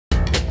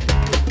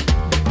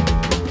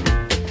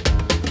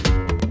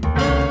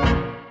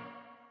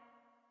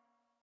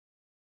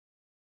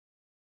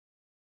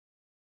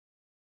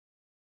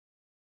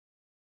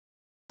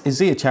is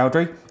Zia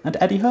Chowdhury and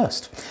Eddie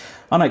Hurst.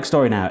 Our next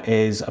story now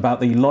is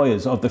about the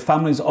lawyers of the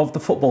families of the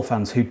football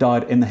fans who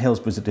died in the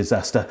Hillsborough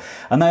disaster,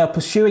 and they are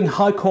pursuing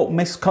High Court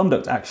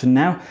misconduct action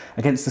now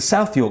against the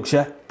South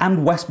Yorkshire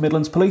and West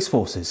Midlands police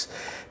forces.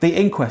 The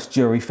inquest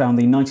jury found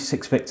the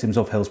 96 victims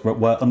of Hillsborough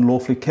were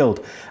unlawfully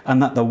killed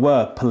and that there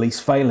were police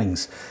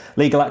failings.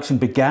 Legal action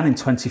began in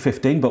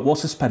 2015 but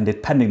was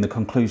suspended pending the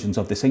conclusions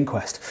of this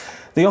inquest.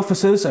 The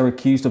officers are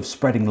accused of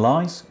spreading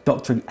lies,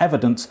 doctoring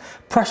evidence,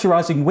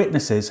 pressurising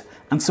witnesses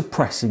and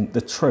suppressing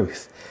the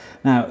truth.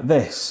 Now,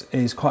 this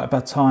is quite a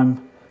bad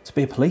time to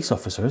be a police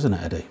officer, isn't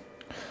it, Eddie?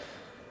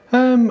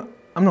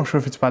 I'm not sure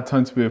if it's a bad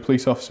time to be a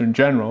police officer in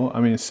general.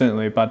 I mean, it's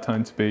certainly a bad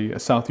time to be a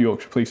South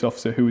Yorkshire police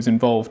officer who was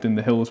involved in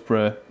the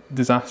Hillsborough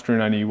disaster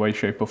in any way,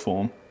 shape or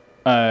form.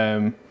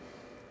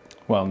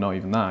 Well, not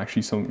even that,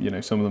 actually. Some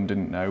of them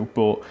didn't know,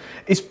 but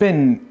it's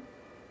been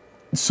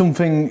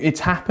something,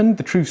 it's happened,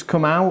 the truth's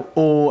come out,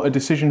 or a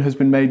decision has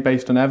been made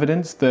based on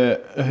evidence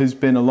that has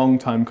been a long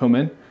time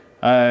coming.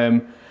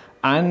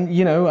 And,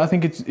 you know, I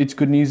think it's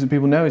good news that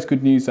people know. It's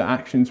good news that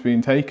action's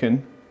being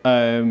taken.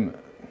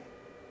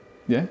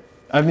 Yeah.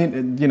 I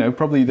mean, you know,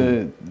 great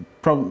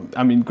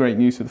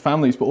news for the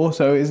families, but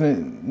also, isn't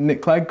it,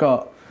 Nick Clegg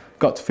got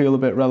to feel a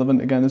bit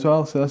relevant again as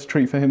well, so that's a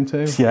treat for him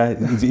too. Yeah,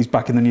 he's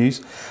back in the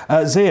news.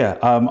 Zia,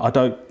 I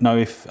don't know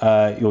if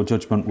your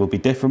judgment will be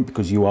different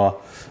because you are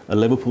a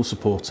Liverpool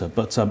supporter,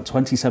 but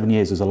 27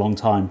 years is a long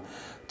time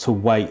to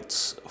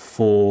wait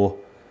for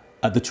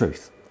the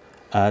truth.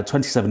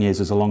 27 years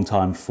is a long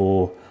time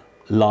for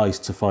lies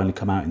to finally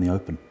come out in the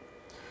open.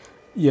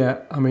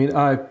 Yeah, I mean,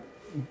 I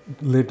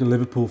lived in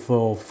Liverpool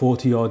for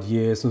 40 odd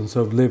years and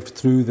so I've lived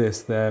through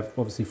this. There are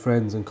obviously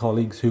friends and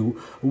colleagues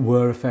who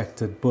were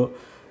affected, but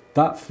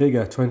that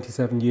figure,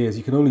 27 years,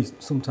 you can only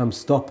sometimes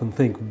stop and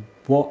think,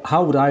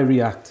 how would I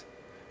react?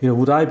 You know,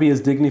 would I be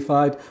as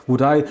dignified?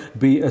 Would I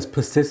be as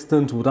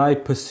persistent? Would I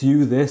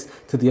pursue this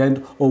to the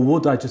end? Or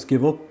would I just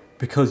give up?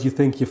 Because you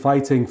think you're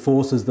fighting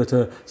forces that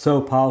are so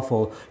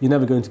powerful, you're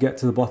never going to get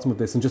to the bottom of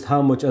this. And just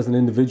how much as an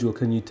individual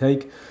can you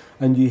take?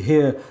 And you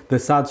hear the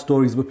sad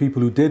stories of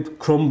people who did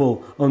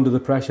crumble under the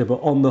pressure, but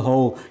on the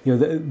whole, you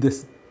know,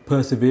 this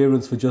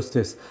perseverance for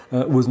justice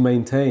was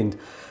maintained.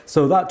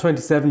 So that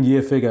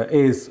 27-year figure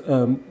is,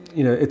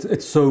 you know,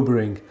 it's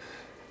sobering.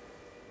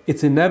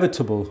 It's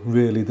inevitable,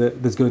 really,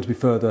 that there's going to be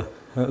further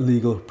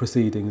legal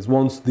proceedings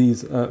once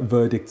these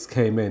verdicts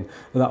came in.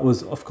 That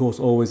was, of course,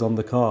 always on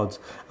the cards.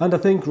 And I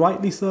think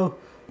rightly so,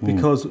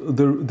 because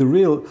the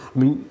real, I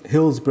mean,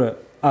 Hillsborough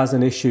as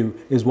an issue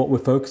is what we're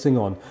focusing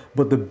on.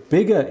 But the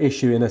bigger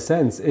issue, in a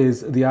sense,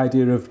 is the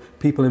idea of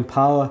people in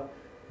power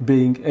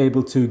being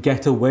able to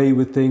get away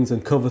with things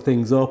and cover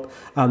things up.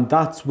 And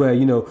that's where,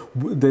 you know,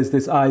 there's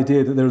this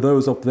idea that there are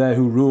those up there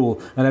who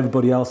rule and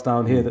everybody else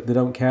down here that they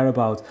don't care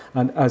about.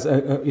 And as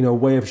a you know,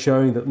 way of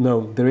showing that,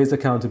 no, there is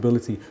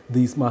accountability,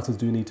 these matters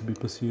do need to be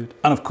pursued.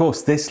 And of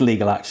course, this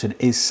legal action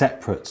is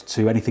separate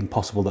to anything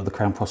possible that the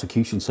Crown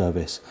Prosecution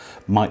Service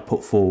might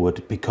put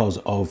forward because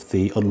of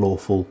the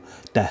unlawful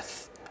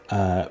death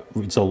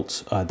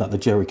results that the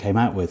jury came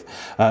out with.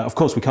 Of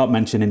course, we can't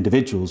mention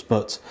individuals,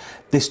 but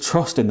this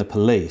trust in the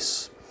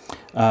police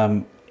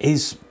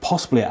is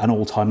possibly at an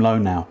all-time low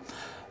now.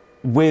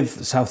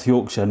 With South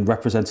Yorkshire and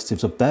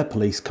representatives of their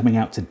police coming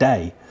out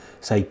today,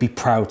 say, be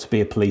proud to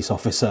be a police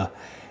officer,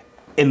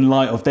 in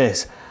light of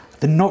this,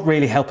 they're not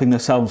really helping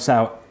themselves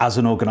out as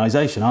an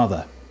organisation, are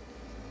they?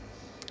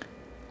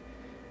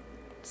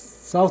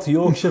 South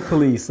Yorkshire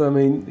Police, I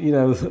mean, you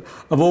know,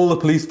 of all the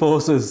police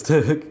forces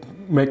to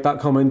make that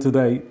comment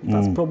today,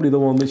 that's probably the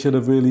one that should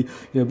have really,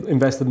 you know,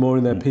 invested more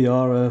in their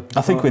PR.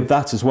 I think with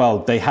that as well,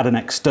 they had an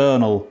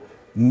external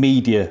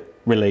media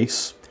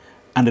release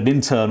and an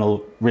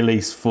internal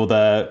release for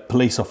their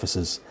police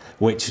officers,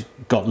 which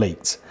got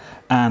leaked.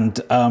 And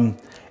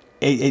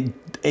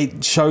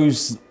it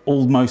shows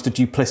almost a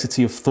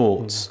duplicity of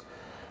thoughts,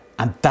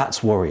 and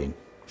that's worrying,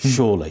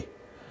 surely.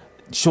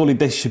 Surely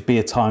this should be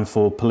a time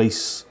for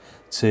police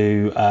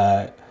to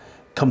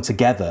come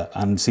together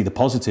and see the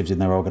positives in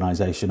their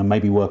organisation and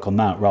maybe work on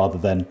that rather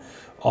than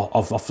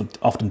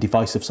often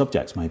divisive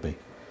subjects, maybe.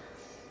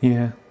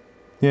 Yeah,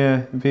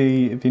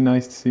 it'd be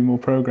nice to see more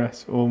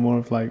progress, or more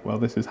of like, well,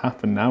 this has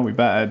happened now, we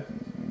better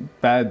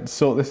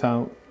sort this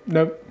out.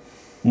 Nope.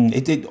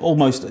 It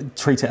almost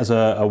treat it as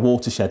a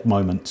watershed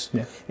moment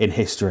in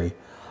history.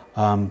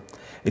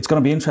 It's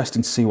going to be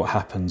interesting to see what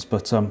happens,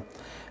 but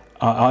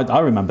I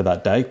remember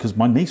that day because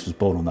my niece was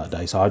born on that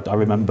day, so I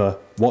remember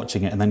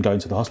watching it and then going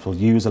to the hospital.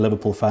 You as a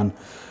Liverpool fan?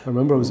 I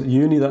remember I was at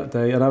uni that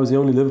day and I was the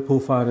only Liverpool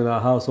fan in our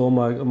house. All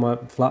my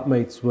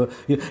flatmates were,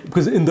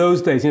 because in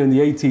those days, you know, in the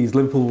 80s,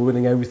 Liverpool were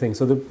winning everything.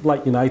 So they're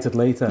like United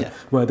later,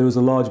 where there was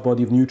a large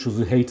body of neutrals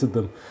who hated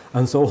them.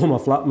 And so all my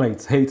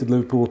flatmates hated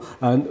Liverpool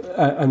and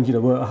you know,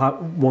 were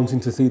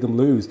wanting to see them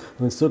lose. And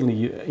then suddenly,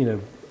 you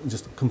know,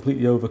 just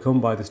completely overcome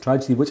by this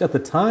tragedy, which at the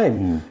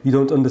time you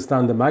don't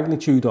understand the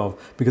magnitude of,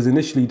 because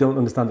initially you don't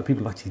understand that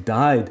people actually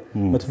died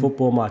at a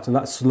football match, and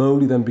that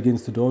slowly then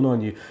begins to dawn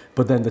on you.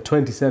 But then the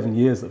 27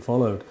 years that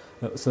followed,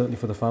 certainly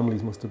for the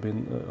families, must have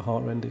been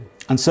heartrending.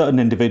 And certain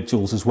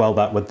individuals as well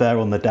that were there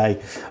on the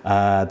day,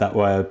 that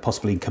were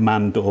possibly in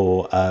command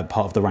or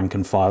part of the rank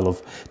and file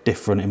of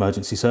different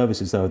emergency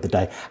services there of the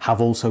day,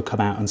 have also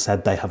come out and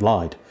said they have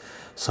lied.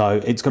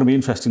 So it's going to be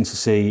interesting to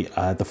see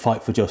the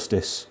fight for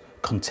justice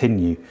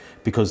continue,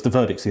 because the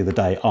verdicts the other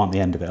day aren't the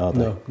end of it, are they?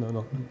 No,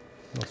 not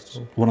at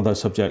all. One of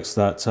those subjects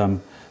that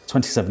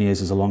 27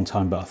 years is a long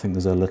time, but I think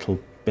there's a little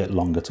bit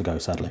longer to go,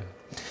 sadly.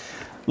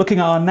 Looking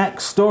at our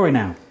next story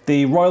now,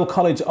 the Royal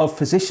College of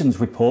Physicians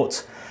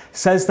report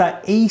says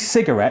that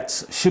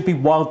e-cigarettes should be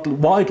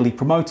widely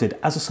promoted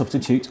as a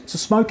substitute to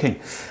smoking.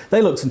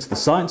 They looked into the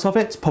science of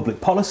it,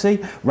 public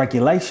policy,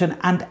 regulation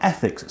and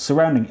ethics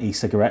surrounding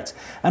e-cigarettes,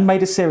 and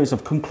made a series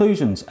of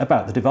conclusions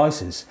about the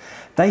devices.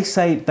 They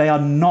say they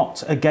are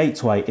not a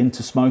gateway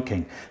into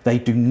smoking, they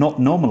do not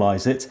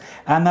normalise it,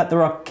 and that they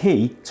are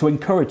key to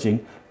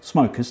encouraging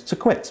smokers to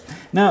quit.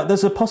 Now,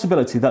 there's a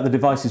possibility that the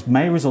devices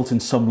may result in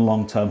some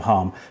long-term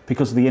harm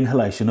because of the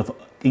inhalation of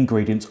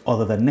ingredients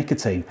other than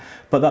nicotine,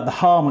 but that the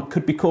harm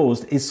could be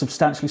caused is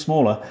substantially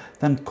smaller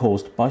than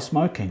caused by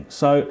smoking.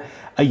 So,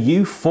 are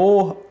you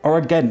for or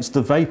against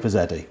the vapors,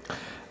 Eddie?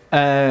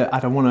 I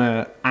don't want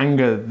to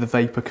anger the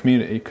vapor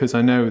community, because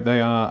I know they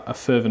are a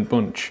fervent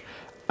bunch.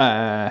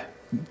 Can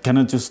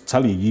I just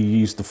tell you, you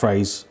used the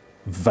phrase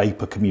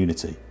vapor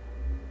community.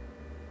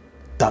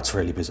 That's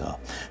really bizarre.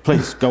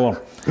 Please, go on.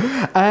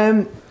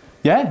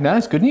 Yeah, no,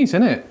 it's good news,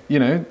 isn't it? You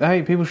know,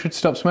 hey, people should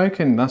stop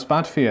smoking, that's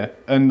bad for you.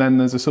 And then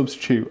there's a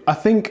substitute. I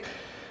think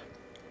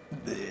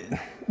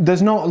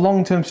there's not a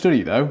long-term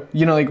study, though.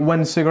 You know, like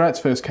when cigarettes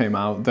first came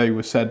out, they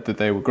were said that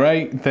they were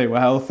great, they were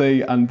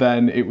healthy, and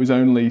then it was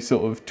only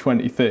sort of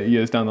 20, 30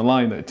 years down the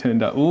line that it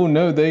turned out, oh,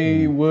 no,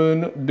 they were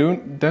not,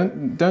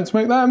 don't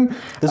smoke them.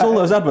 There's all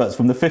those adverts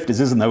from the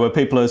 50s, isn't there, where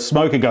people are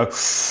smoking and go,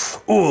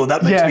 oh,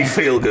 that makes me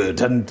feel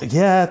good. And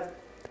yeah,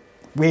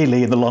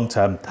 really, in the long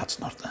term, that's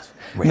not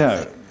really.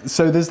 No.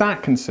 So there's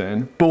that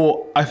concern,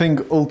 but I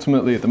think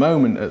ultimately at the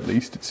moment, at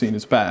least, it's seen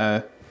as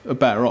a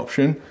better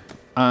option,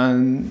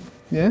 and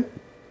yeah,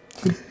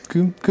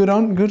 good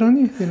on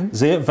you. You know.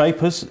 Zia,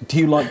 vapors, do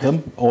you like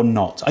them or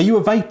not? Are you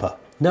a vapor?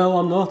 No,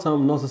 I'm not.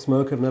 I'm not a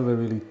smoker. I've never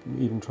really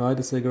even tried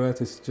a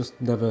cigarette. It's just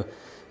never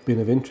been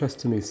of interest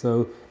to me.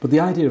 So, but the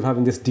idea of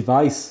having this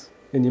device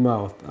in your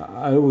mouth,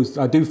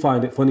 I do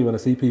find it funny when I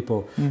see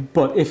people.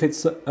 But if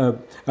it's a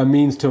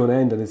means to an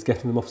end and it's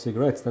getting them off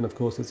cigarettes, then of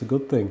course it's a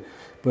good thing.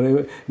 But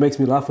it makes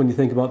me laugh when you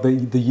think about the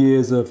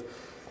years of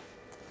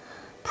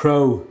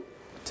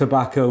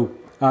pro-tobacco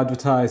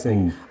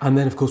advertising, and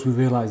then of course we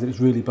realise that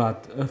it's really bad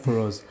for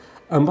us.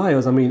 And by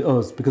us, I mean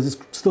us, because it's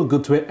still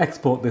good to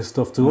export this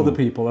stuff to other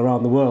people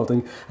around the world,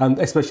 and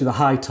especially the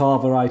high tar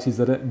varieties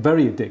that are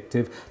very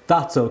addictive.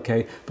 That's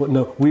okay, but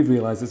no, we've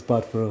realised it's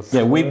bad for us.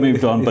 Yeah, we've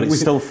moved on, but it's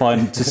still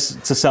fine to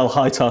sell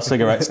high tar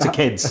cigarettes to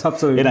kids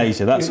in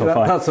Asia. That's all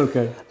fine. That's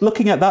okay.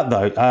 Looking at that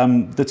though,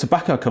 the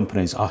tobacco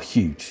companies are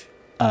huge.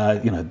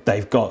 You know,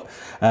 they've got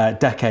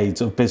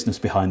decades of business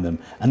behind them,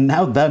 and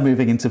now they're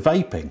moving into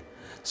vaping.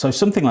 So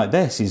something like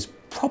this is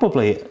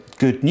probably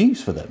good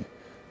news for them.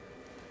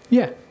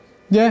 Yeah.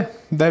 I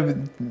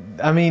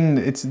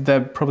mean, they're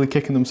probably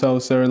kicking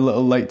themselves. They're a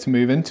little late to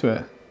move into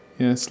it.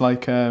 You know, it's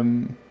like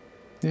the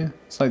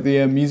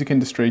music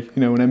industry. You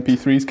know, when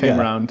MP3s came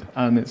around,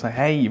 and it's like,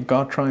 hey, you've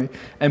got to try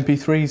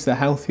MP3s. They're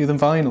healthier than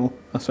vinyl.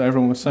 That's what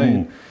everyone was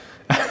saying.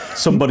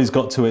 Somebody's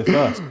got to it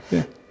first.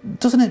 Yeah.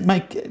 Doesn't it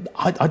make...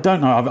 I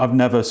don't know, I've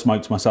never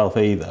smoked myself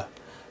either.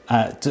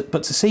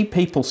 But to see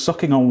people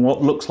sucking on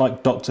what looks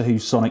like Doctor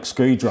Who's sonic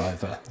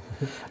screwdriver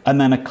and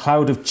then a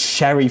cloud of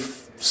cherry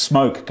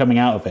smoke coming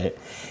out of it,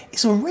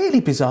 it's a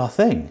really bizarre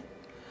thing.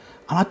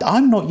 And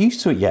I'm not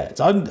used to it yet.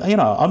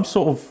 I'm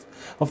sort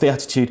of the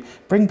attitude,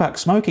 bring back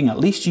smoking, at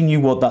least you knew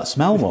what that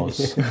smell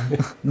was.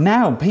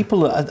 Now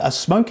people are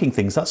smoking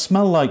things that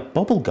smell like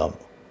bubble gum.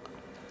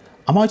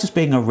 Am I just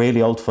being a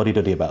really old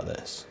fuddy-duddy about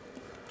this?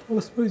 Well,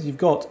 I suppose you've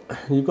got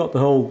the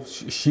whole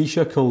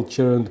shisha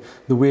culture and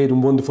the weird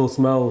and wonderful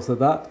smells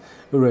that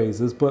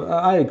raises. But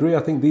I agree.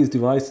 I think these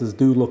devices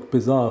do look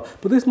bizarre.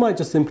 But this might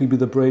just simply be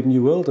the brave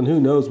new world, and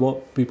who knows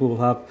what people will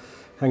have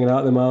hanging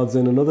out their mouths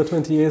in another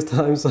 20 years'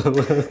 time. So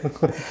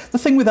the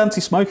thing with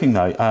anti-smoking,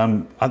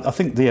 though, I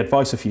think the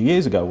advice a few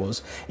years ago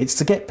was it's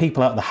to get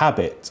people out of the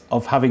habit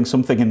of having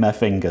something in their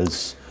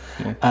fingers,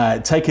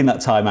 taking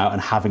that time out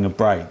and having a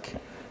break.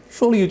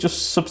 Surely you're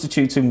just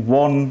substituting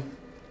one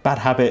bad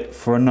habit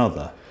for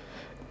another.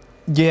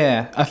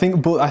 Yeah, I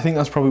think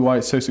that's probably why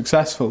it's so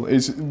successful.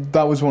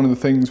 That was one of the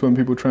things when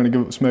people were trying to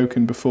give up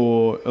smoking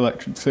before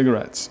electric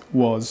cigarettes,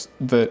 was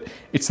that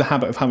it's the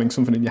habit of having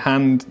something in your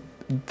hand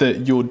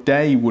that your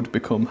day would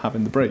become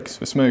having the breaks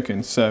for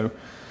smoking. So,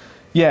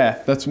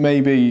 yeah, it's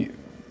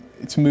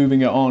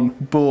moving it on,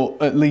 but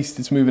at least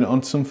it's moving it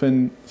on to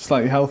something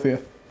slightly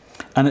healthier.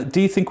 And do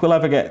you think we'll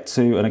ever get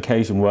to an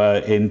occasion where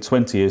in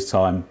 20 years'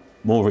 time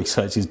more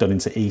research is done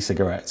into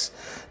e-cigarettes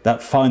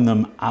that find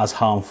them as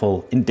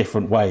harmful in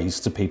different ways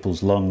to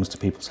people's lungs, to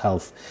people's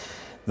health,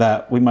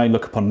 that we may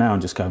look upon now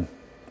and just go,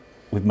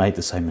 we've made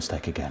the same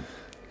mistake again.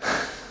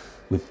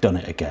 We've done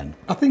it again.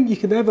 I think you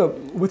can never,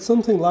 with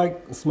something like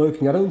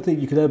smoking, I don't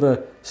think you could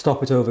ever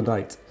stop it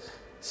overnight.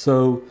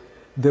 So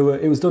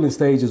it was done in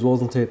stages,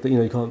 wasn't it? That, you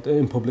know, you can't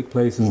in public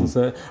places,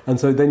 and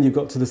so then you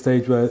got to the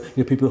stage where, you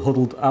know, people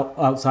huddled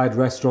outside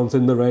restaurants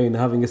in the rain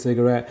having a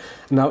cigarette.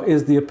 Now,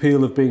 is the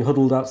appeal of being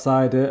huddled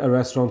outside a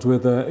restaurant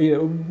with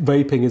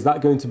vaping, is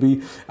that going to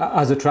be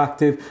as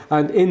attractive?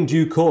 And in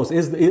due course,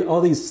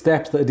 are these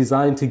steps that are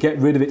designed to get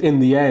rid of it in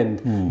the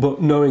end,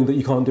 but knowing that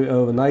you can't do it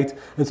overnight?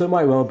 And so it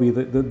might well be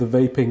that the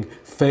vaping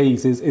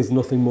phase is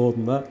nothing more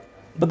than that.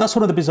 But that's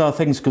one of the bizarre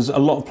things, because a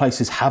lot of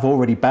places have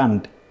already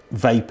banned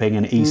vaping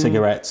and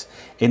e-cigarettes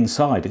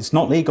inside. It's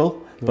not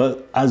legal,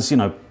 but as you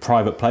know,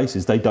 private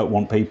places, they don't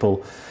want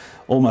people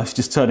almost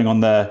just turning on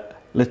their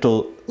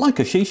little, like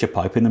a shisha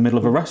pipe in the middle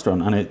of a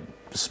restaurant, and it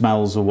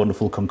smells a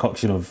wonderful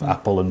concoction of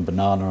apple and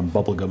banana and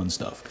bubblegum and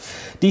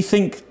stuff. Do you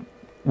think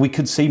we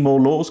could see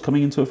more laws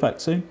coming into effect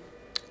soon?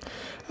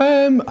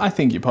 I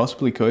think you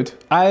possibly could.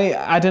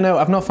 I don't know,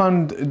 I've not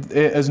found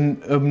it as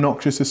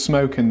obnoxious as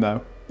smoking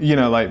though. You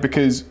know, like,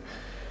 because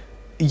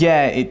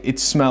yeah, it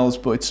smells,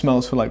 but it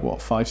smells for like,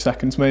 what, 5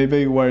 seconds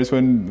maybe? Whereas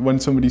when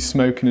somebody's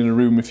smoking in a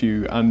room with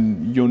you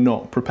and you're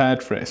not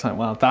prepared for it, it's like,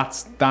 well,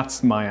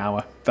 that's my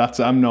hour.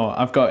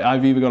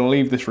 I've either got to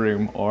leave this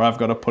room or I've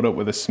got to put up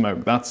with the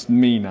smoke. That's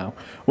me now.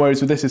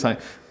 Whereas with this, it's like,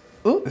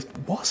 oh,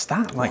 what's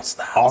that? Like, what's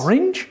that?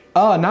 Orange?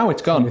 Oh, now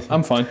it's gone.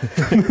 I'm fine.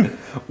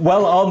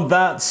 Well, on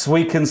that,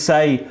 we can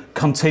say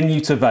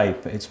continue to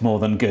vape. It's more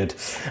than good.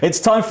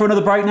 It's time for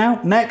another break now.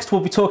 Next,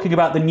 we'll be talking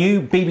about the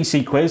new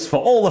BBC quiz for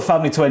all the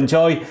family to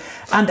enjoy,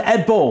 and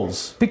Ed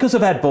Balls, because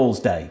of Ed Balls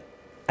Day.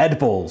 Ed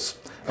Balls.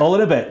 All in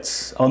a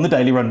bit on the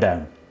Daily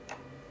Rundown.